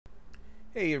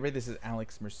Hey everybody, this is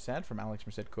Alex Merced from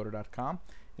alexmercedcoder.com,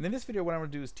 and in this video what I'm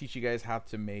going to do is teach you guys how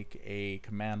to make a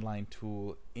command line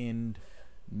tool in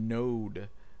Node,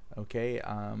 okay,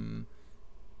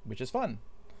 which is fun,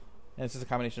 and it's just a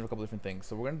combination of a couple different things.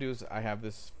 So what we're going to do is I have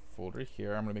this folder here.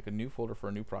 I'm going to make a new folder for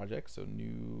a new project, so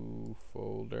new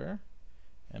folder,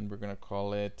 and we're going to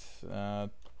call it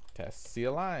test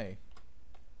CLI,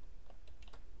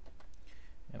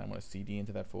 and I'm going to cd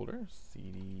into that folder,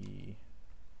 cd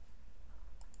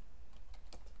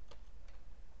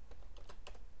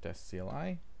test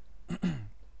CLI.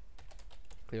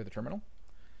 Clear the terminal.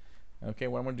 Okay,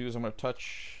 what I'm going to do is I'm going to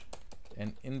touch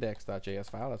an index.js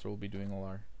file. That's where we'll be doing all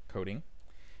our coding.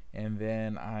 And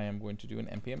then I am going to do an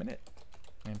npm init,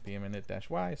 npm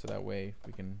init-y, so that way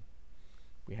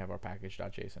we have our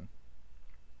package.json.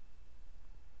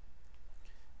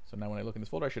 So now when I look in this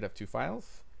folder, I should have two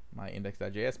files, my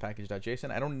index.js, package.json.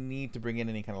 I don't need to bring in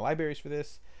any kind of libraries for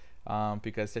this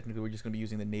because technically we're just going to be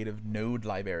using the native Node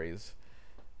libraries.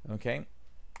 Okay,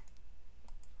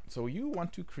 so you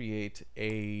want to create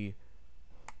a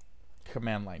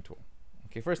command line tool.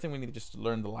 Okay, first thing we need to just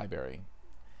learn the library,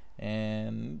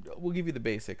 and we'll give you the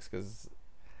basics because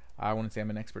I wouldn't say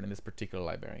I'm an expert in this particular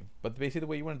library. But basically the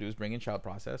way you want to do is bring in child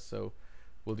process. So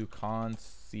we'll do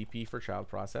const cp for child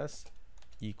process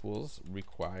equals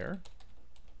require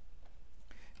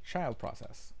child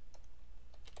process.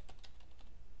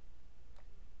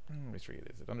 Let me see,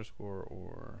 is it underscore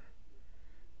or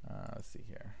let's see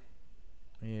here.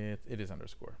 It is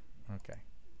underscore. Okay.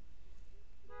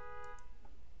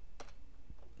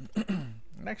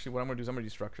 And actually, what I'm going to do is I'm going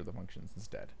to destructure the functions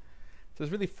instead. So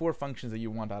there's really 4 functions that you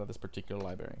want out of this particular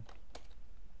library.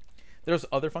 There's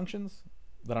other functions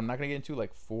that I'm not going to get into,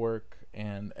 like fork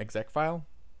and exec file.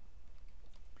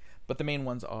 But the main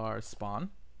ones are spawn,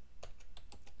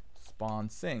 spawn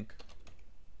sync,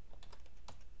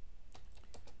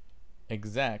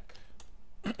 exec,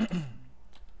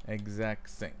 exec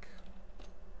sync.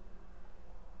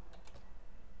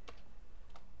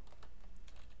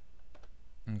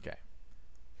 Okay.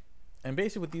 And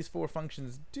basically what these 4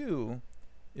 functions do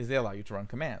is they allow you to run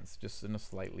commands, just in a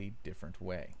slightly different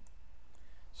way.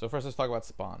 So first let's talk about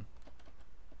spawn.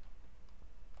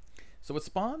 So what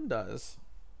spawn does,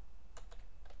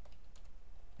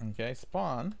 okay,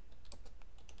 spawn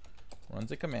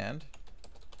runs a command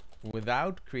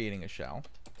without creating a shell.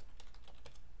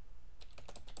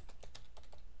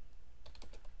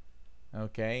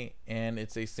 Okay, and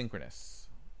it's asynchronous,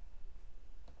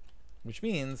 which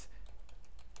means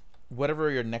whatever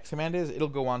your next command is, it'll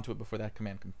go on to it before that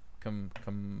command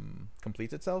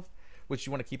completes itself, which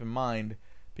you want to keep in mind,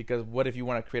 because what if you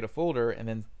want to create a folder and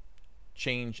then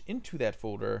change into that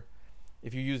folder?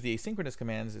 If you use the asynchronous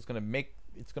commands, it's going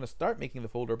to start making the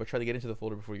folder, but try to get into the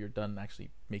folder before you're done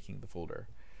actually making the folder.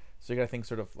 So you got to think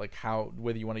sort of like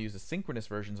whether you want to use the synchronous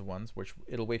versions of ones, which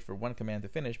it'll wait for one command to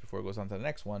finish before it goes on to the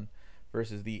next one,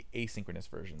 versus the asynchronous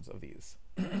versions of these.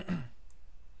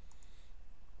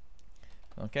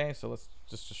 Okay, so let's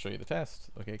just to show you the test.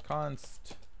 Okay,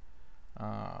 const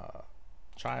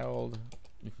child,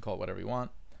 you can call it whatever you want,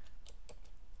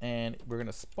 and we're going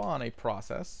to spawn a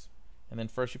process, and then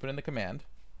first you put in the command.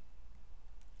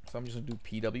 So I'm just going to do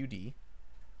pwd,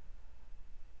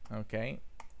 okay,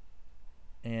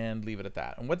 and leave it at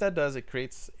that. And what that does, it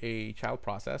creates a child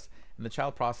process, and the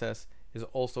child process is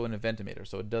also an event emitter,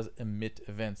 so it does emit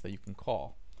events that you can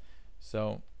call.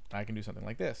 So I can do something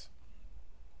like this.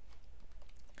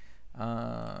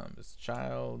 This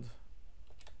child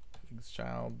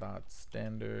dot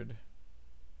standard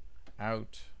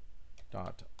out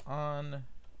dot on.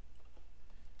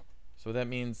 So that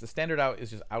means the standard out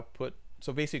is just output.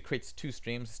 So basically it creates 2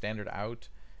 streams, standard out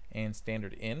and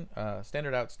standard in,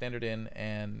 standard out, standard in,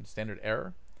 and standard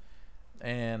error.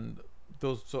 And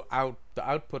those, so the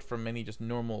output from any just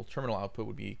normal terminal output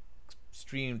would be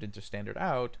streamed into standard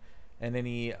out, and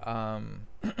any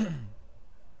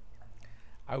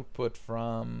output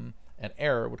from an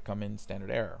error would come in standard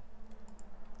error.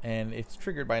 And it's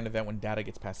triggered by an event when data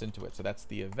gets passed into it. So that's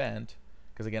the event,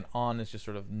 because again, on is just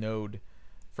sort of Node.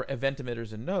 For event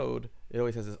emitters in Node, it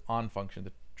always has this on function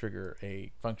to trigger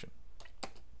a function.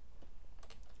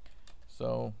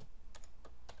 So,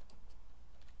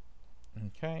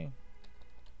 okay.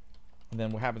 And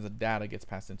then what happens is data gets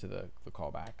passed into the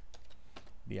callback,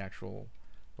 the actual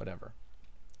whatever.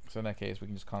 So in that case, we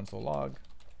can just console log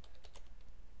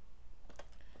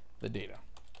the data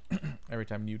every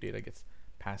time new data gets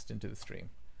passed into the stream.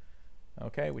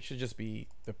 Okay, which should just be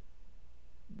the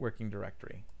working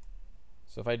directory.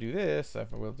 So if I do this, I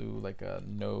will do like a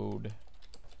node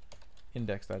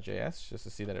index.js just to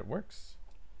see that it works.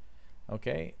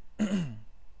 Okay.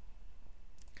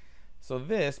 So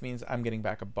this means I'm getting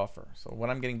back a buffer. So what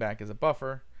I'm getting back is a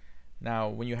buffer. Now,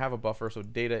 when you have a buffer, so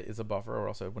data is a buffer, or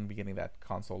else I wouldn't be getting that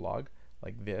console log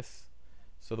like this.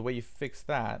 So the way you fix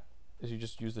that is you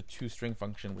just use the toString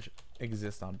function which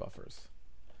exists on buffers.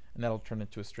 And that'll turn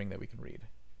into a string that we can read.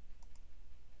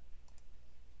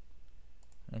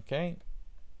 Okay,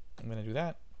 I'm going to do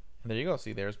that. And there you go.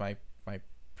 See, there's my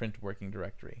print working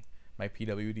directory. My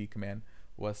pwd command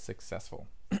was successful.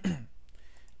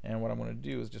 And what I'm going to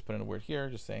do is just put in a word here,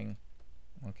 just saying,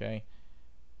 okay,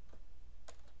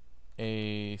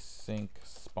 async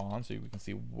spawn, so we can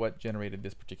see what generated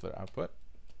this particular output.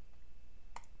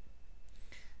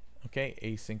 Okay,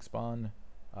 async spawn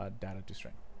data to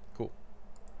string. Cool.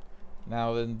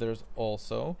 Now then there's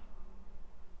also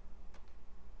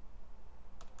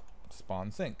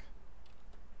spawn sync.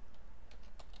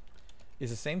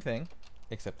 It's the same thing,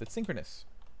 except it's synchronous.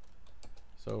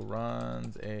 So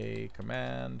runs a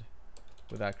command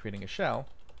without creating a shell.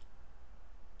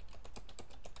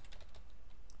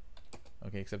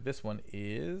 Okay, except this one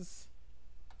is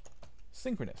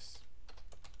synchronous.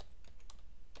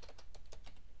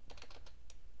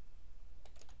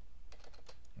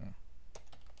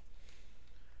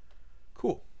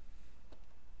 Cool.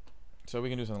 So we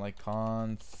can do something like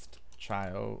const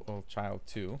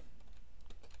child2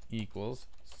 equals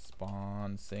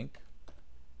spawn sync.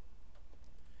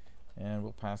 And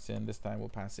we'll pass in, this time we'll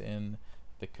pass in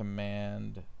the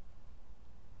command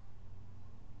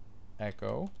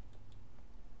echo.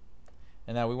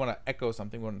 And now we want to echo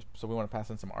something, so we want to pass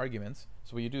in some arguments.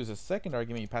 So what you do is a second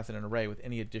argument, you pass in an array with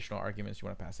any additional arguments you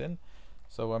want to pass in.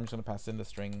 So I'm just going to pass in the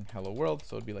string hello world.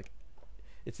 So it'd be like,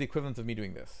 it's the equivalent of me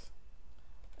doing this.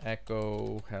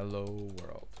 Echo hello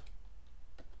world.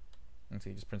 And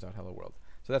see, it just prints out hello world.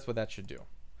 So that's what that should do.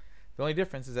 The only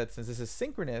difference is that since this is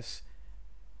synchronous,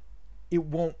 it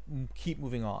won't keep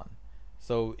moving on.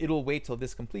 So it'll wait till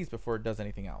this completes before it does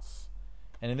anything else.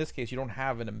 And in this case, you don't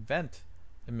have an event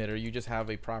emitter, you just have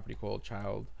a property called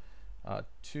child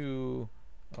to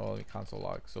console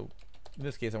log. So in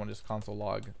this case, I want to just console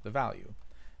log the value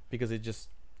because it just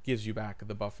gives you back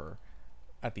the buffer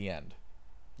at the end.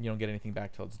 You don't get anything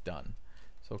back till it's done.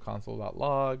 So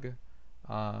console.log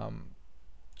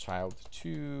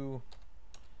child2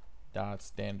 dot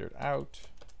standard out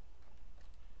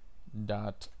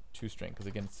dot toString, because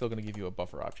again, it's still going to give you a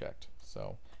buffer object.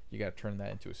 So you got to turn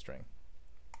that into a string.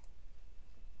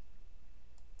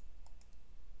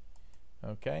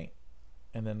 Okay,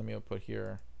 and then let me put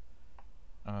here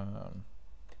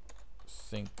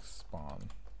sync spawn,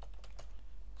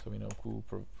 so we know who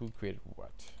created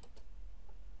what.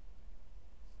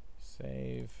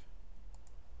 Save.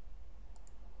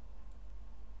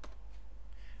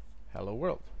 Hello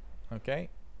world. Okay.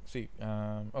 See.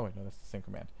 Oh wait, no, that's the same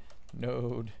command.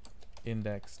 Node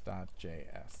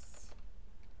index.js.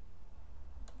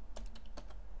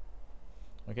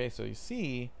 Okay, so you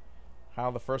see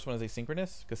how the first one is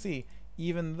asynchronous? Because see,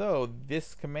 even though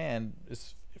this command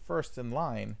is first in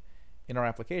line in our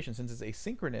application, since it's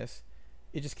asynchronous,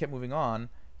 it just kept moving on.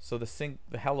 So the sync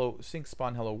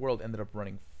spawn hello world ended up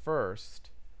running first,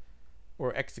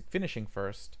 or finishing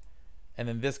first, and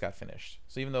then this got finished.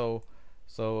 So even though,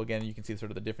 so again, you can see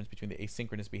sort of the difference between the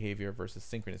asynchronous behavior versus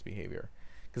synchronous behavior.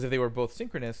 Because if they were both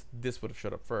synchronous, this would have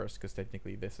showed up first, because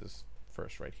technically this is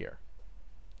first right here.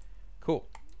 Cool.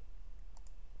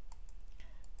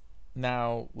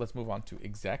 Now let's move on to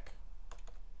exec.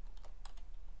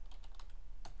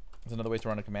 There's another way to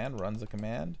run a command. Runs a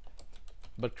command,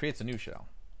 but creates a new shell.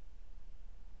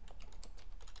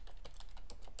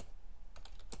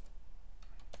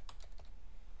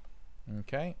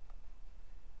 Okay.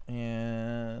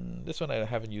 And this one I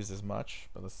haven't used as much,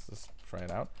 but let's just try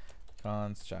it out.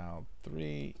 Const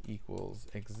child3 equals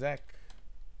exec.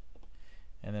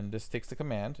 And then this takes the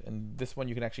command, and this one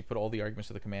you can actually put all the arguments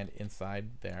of the command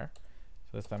inside there.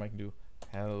 So this time I can do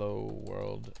hello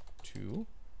world 2.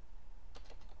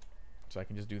 So I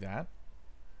can just do that.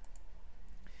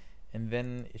 And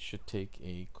then it should take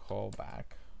a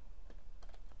callback.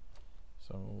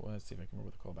 So let's see if I can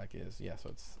remember what the callback is. Yeah, so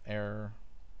it's error,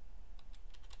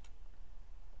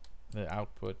 the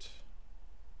output.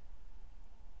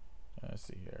 Let's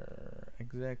see here,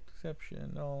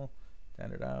 exceptional,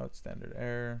 standard out, standard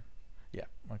error. Yeah,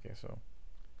 okay, so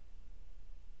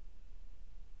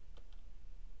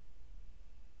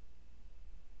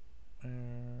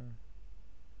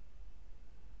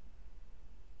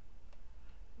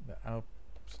the out,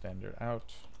 standard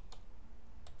out,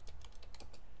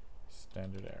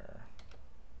 standard error.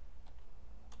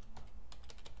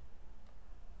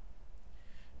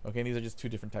 Okay, these are just two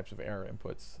different types of error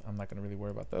inputs. I'm not going to really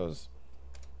worry about those.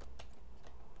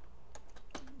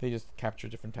 they just capture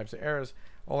different types of errors.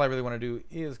 All I really want to do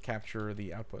is capture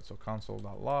the output. So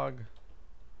console.log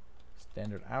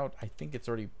standard out. I think it's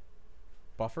already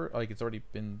buffer, like it's already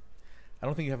been, I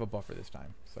don't think you have a buffer this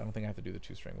time, so I don't think I have to do the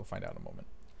toString. We'll find out in a moment.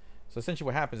 So essentially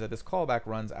what happens is that this callback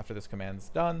runs after this command's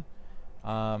done,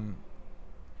 and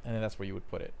then that's where you would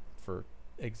put it for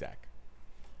exec.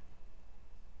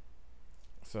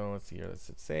 So let's see here, let's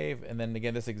hit save, and then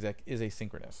again this exec is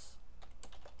asynchronous.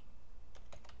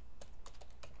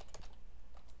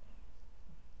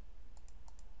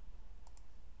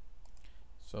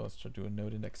 So let's try to do a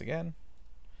node index again,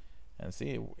 and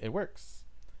see it works.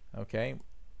 Okay,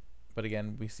 but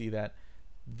again we see that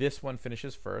this one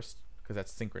finishes first because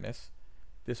that's synchronous.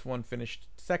 This one finished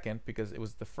second because it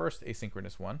was the first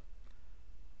asynchronous one,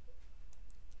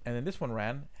 and then this one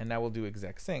ran, and now we'll do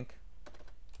exec sync.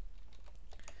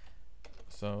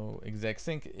 So exec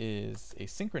sync is a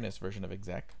synchronous version of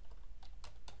exec,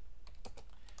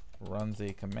 runs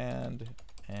a command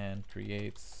and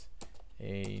creates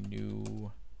a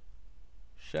new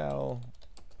shell,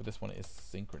 but this one is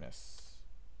synchronous.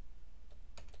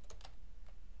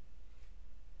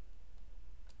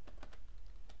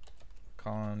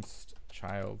 Const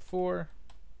child4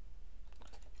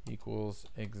 equals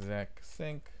exec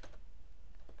sync,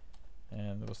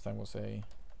 and this time we'll say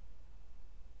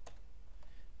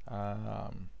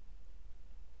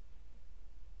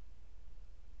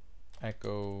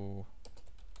echo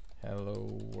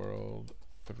hello world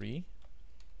 3.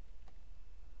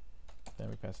 Then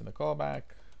we pass in the callback.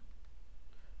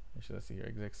 Actually, let's see here,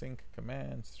 exec sync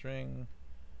command string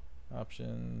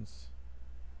options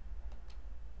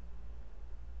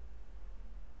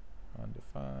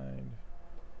undefined.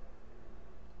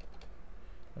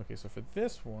 Okay, so for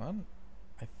this one,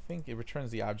 I think it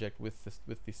returns the object with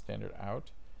the standard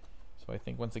out. So I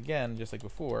think once again, just like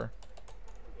before,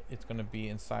 it's going to be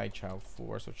inside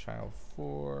child4. So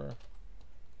child4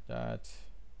 dot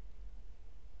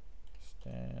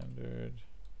standard.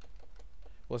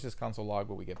 Well, let's just console log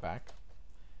what we get back.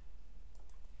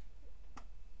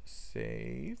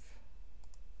 Save.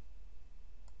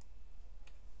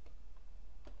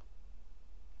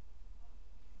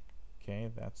 Okay,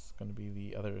 that's going to be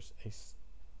the others.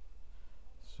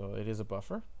 So it is a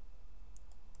buffer.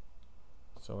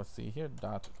 So let's see here,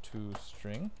 dot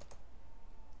toString.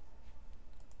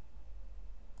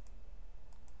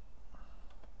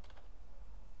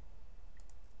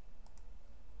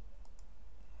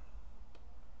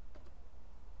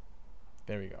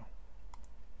 There we go.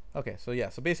 Okay, so yeah,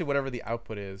 so basically whatever the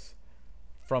output is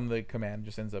from the command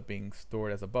just ends up being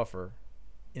stored as a buffer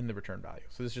in the return value.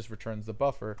 So this just returns the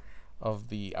buffer of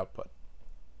the output.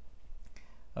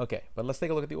 Okay, but let's take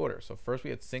a look at the order. So first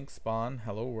we had sync spawn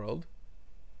hello world.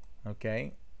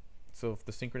 Okay, so if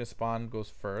the synchronous spawn goes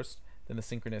first, then the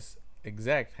synchronous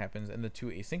exec happens, and the two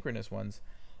asynchronous ones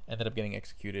ended up getting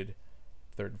executed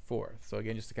third and fourth. So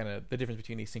again, just to kind of the difference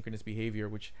between asynchronous behavior,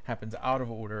 which happens out of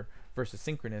order, versus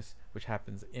synchronous, which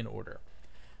happens in order.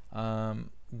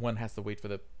 One has to wait for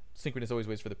the synchronous always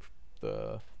waits for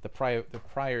the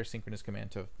prior synchronous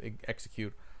command to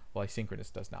execute, while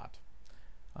asynchronous does not.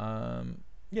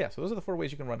 Yeah, so those are the 4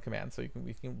 ways you can run commands. So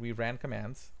we ran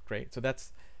commands, great. So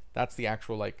that's the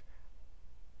actual like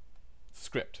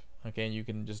script, okay, and you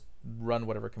can just run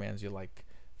whatever commands you like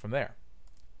from there.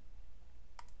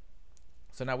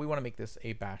 So now we want to make this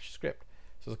a bash script.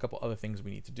 So there's a couple other things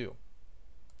we need to do.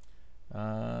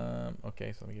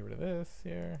 Okay, so let me get rid of this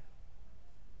here.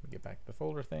 Let me get back to the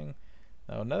folder thing.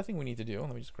 Now another thing we need to do,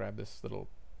 let me just grab this little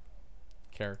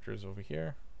characters over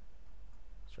here.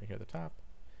 It's right here at the top.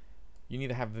 You need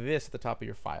to have this at the top of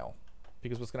your file,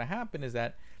 because what's going to happen is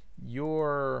that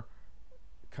your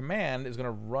command is going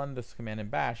to run this command in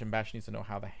bash, and bash needs to know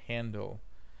how to handle,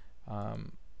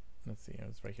 let's see,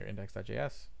 it's right here,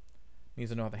 index.js,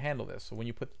 needs to know how to handle this. So when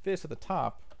you put this at the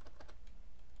top,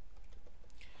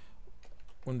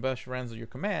 when bash runs your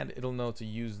command, it'll know to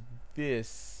use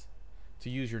this, to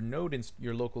use your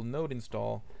your local node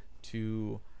install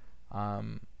to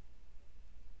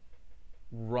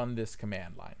run this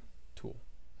command line tool.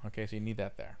 Okay, so you need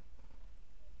that there.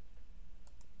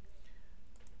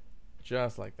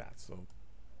 Just like that. So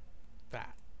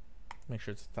that. Make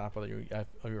sure it's the top of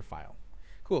your file.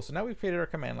 Cool, so now we've created our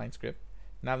command line script.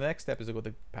 Now the next step is to go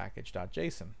to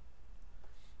package.json.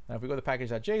 Now if we go to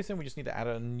package.json, we just need to add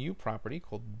a new property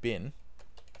called bin.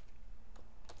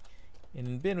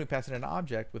 In bin, we pass in an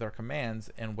object with our commands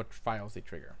and what files they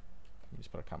trigger. Let me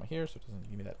just put a comma here so it doesn't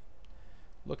give me that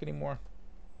look anymore.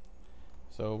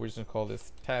 So we're just going to call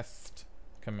this test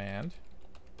command.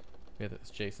 We have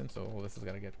this JSON, so this has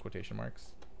got to get quotation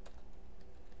marks.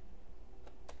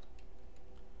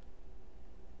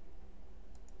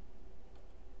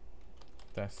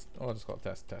 test. Oh, I'll just call it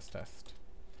test, test, test.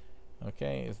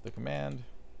 Okay, is the command.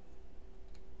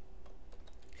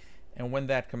 And when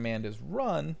that command is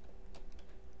run,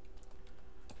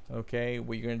 okay,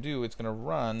 what you're going to do, it's going to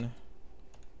run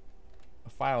a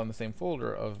file in the same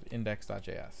folder of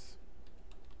index.js.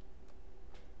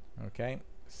 Okay,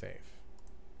 save.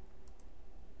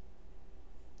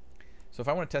 So if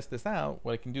I want to test this out,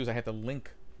 what I can do is I have to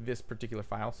link this particular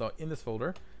file. So in this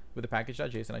folder with the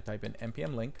package.json, I type in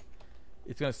npm link.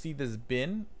 It's going to see this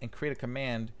bin and create a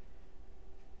command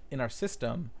in our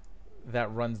system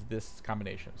that runs this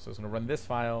combination. So it's going to run this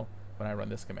file when I run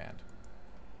this command.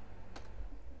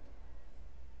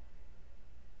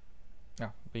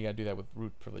 Now, but you got to do that with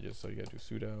root privileges. So you got to do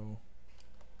sudo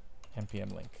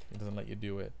npm link. It doesn't let you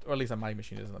do it, or at least on my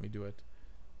machine it doesn't let me do it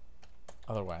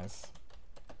otherwise,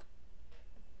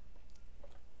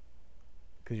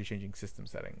 because you're changing system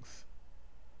settings.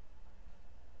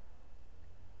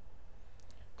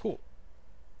 Cool.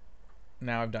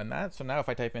 Now I've done that. So now if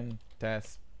I type in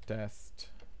test, test,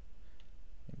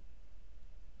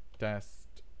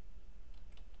 test,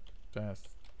 test,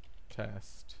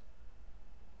 test,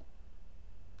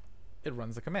 it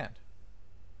runs the command.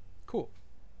 Cool.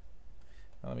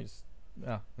 Now let me just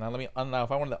now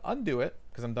if I wanted to undo it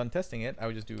because I'm done testing it, I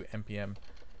would just do npm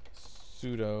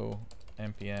sudo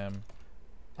npm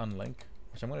unlink,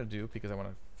 which I'm going to do because I want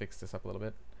to fix this up a little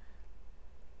bit.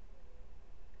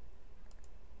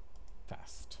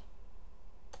 Test.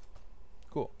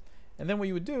 Cool. And then what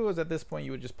you would do is at this point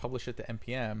you would just publish it to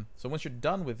npm. So once you're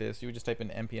done with this, you would just type in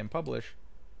npm publish.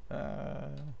 You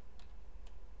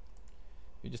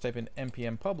just type in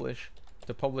npm publish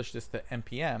to publish this to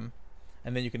npm,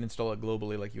 and then you can install it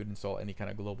globally like you would install any kind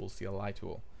of global CLI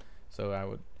tool.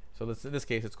 So in this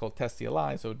case it's called test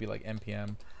CLI, so it would be like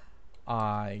npm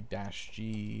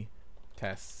i-g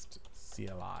test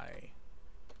CLI.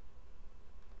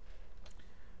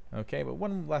 Okay, but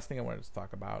one last thing I wanted to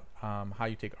talk about, how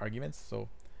you take arguments. So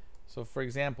for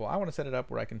example, I want to set it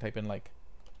up where I can type in like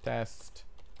test,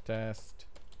 test,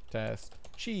 test,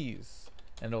 cheese,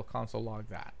 and it'll console log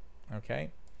that.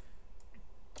 Okay,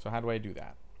 so how do I do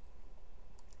that?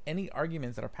 Any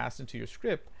arguments that are passed into your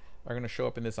script are going to show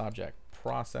up in this object,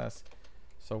 process.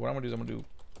 So what I'm going to do is I'm going to do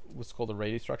what's called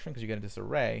array destruction, because you get this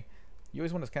array. You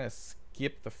always want to kind of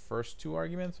skip the first two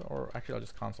arguments, or actually I'll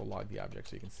just console log the object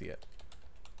so you can see it.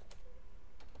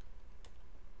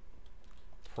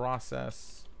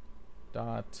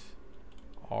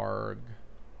 Process.argv.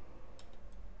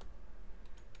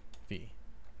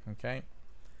 Okay.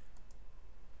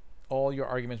 All your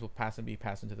arguments will be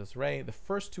passed into this array. The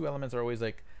first two elements are always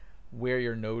like where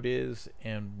your node is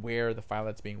and where the file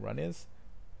that's being run is.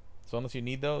 So unless you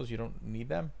need those, you don't need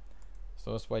them.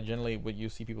 So that's why generally what you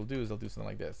see people do is they'll do something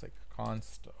like this, like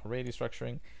const array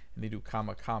destructuring, and they do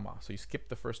comma comma. So you skip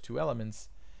the first two elements,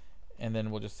 and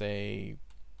then we'll just say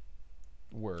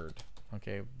word.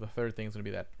 Okay, the third thing is going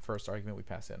to be that first argument we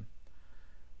pass in.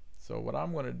 So what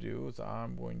I'm going to do is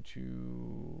I'm going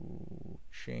to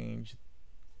change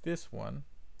this one,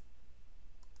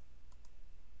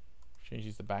 change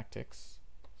these to backticks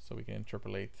so we can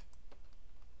interpolate.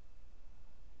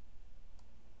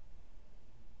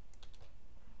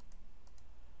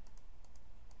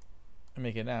 And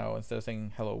make it now, instead of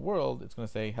saying hello world, it's going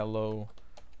to say hello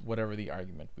whatever the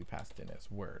argument we passed in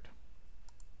is, word.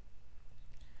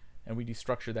 And we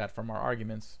destructure that from our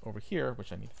arguments over here,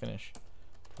 which I need to finish,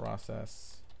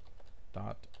 process.argv.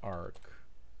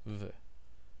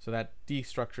 So that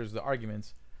destructures the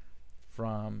arguments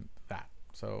from that.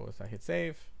 So as I hit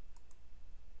save,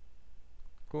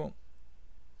 cool.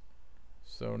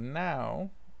 So now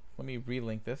let me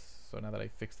relink this. So now that I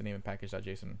fixed the name in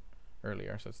package.json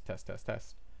earlier, so it's test, test,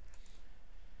 test.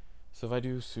 So if I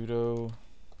do sudo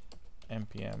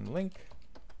npm link,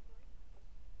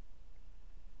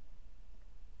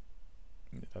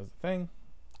 it does the thing,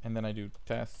 and then I do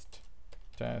test,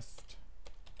 test,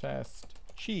 test,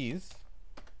 cheese.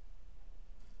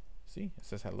 See, it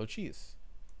says hello cheese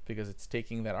because it's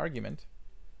taking that argument.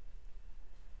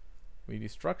 We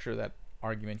destructure that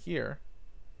argument here,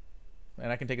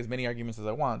 and I can take as many arguments as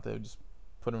I want. I just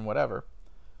put in whatever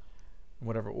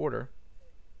order,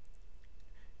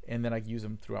 and then I can use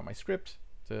them throughout my script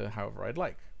to however I'd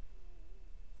like.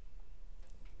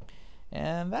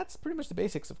 And that's pretty much the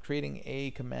basics of creating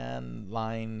a command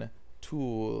line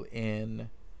tool in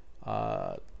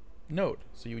Node.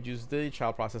 So you would use the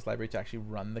child process library to actually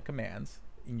run the commands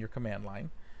in your command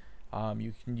line.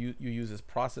 You use this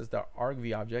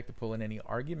process.argv object to pull in any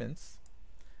arguments.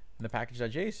 In the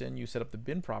package.json, you set up the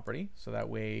bin property, so that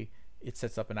way it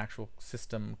sets up an actual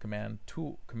system command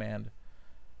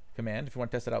command. If you want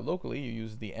to test it out locally, you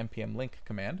use the npm link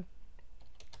command.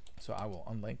 So I will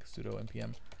unlink, sudo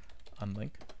npm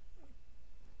unlink.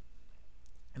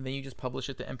 And then you just publish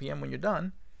it to npm when you're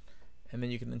done, and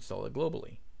then you can install it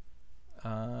globally.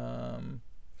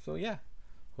 So yeah,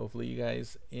 hopefully you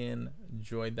guys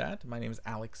enjoyed that. My name is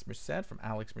Alex Merced from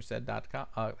alexmerced.com,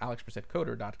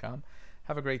 alexmercedcoder.com.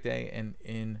 Have a great day and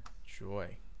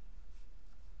enjoy.